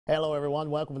Hello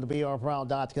everyone, welcome to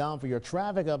brproud.com for your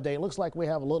traffic update. Looks like we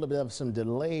have a little bit of some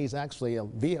delays. Actually, a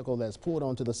vehicle that's pulled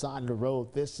onto the side of the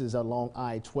road. This is along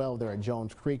I-12 there at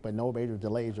Jones Creek, but no major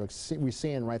delays we're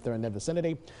seeing right there in the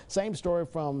vicinity. Same story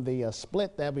from the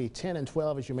split, that'll be 10 and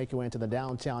 12 as you make your way into the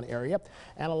downtown area.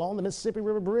 And along the Mississippi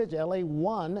River Bridge, LA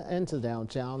 1 into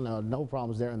downtown, no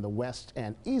problems there in the west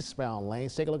and eastbound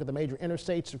lanes. Take a look at the major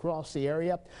interstates across the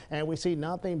area, and we see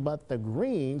nothing but the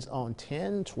greens on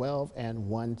 10, 12, and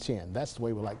 110. That's the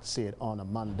way we like to see it on a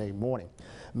Monday morning.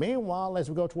 Meanwhile, as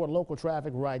we go toward local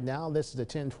traffic right now, this is the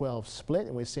 10-12 split,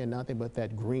 and we're seeing nothing but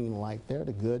that green light there,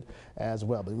 the good as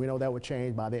well. But we know that would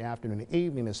change by the afternoon and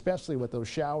evening, especially with those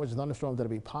showers and thunderstorms that will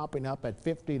be popping up at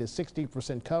 50 to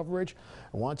 60% coverage.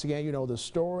 And once again, you know the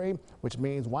story, which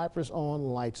means wipers on,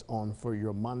 lights on for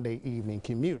your Monday evening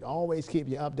commute. Always keep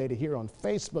you updated here on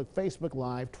Facebook, Facebook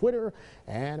Live, Twitter,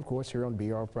 and of course here on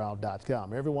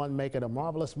brproud.com. Everyone make it a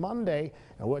marvelous Monday,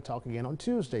 and we'll talk again on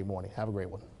Tuesday morning. Have a great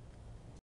one.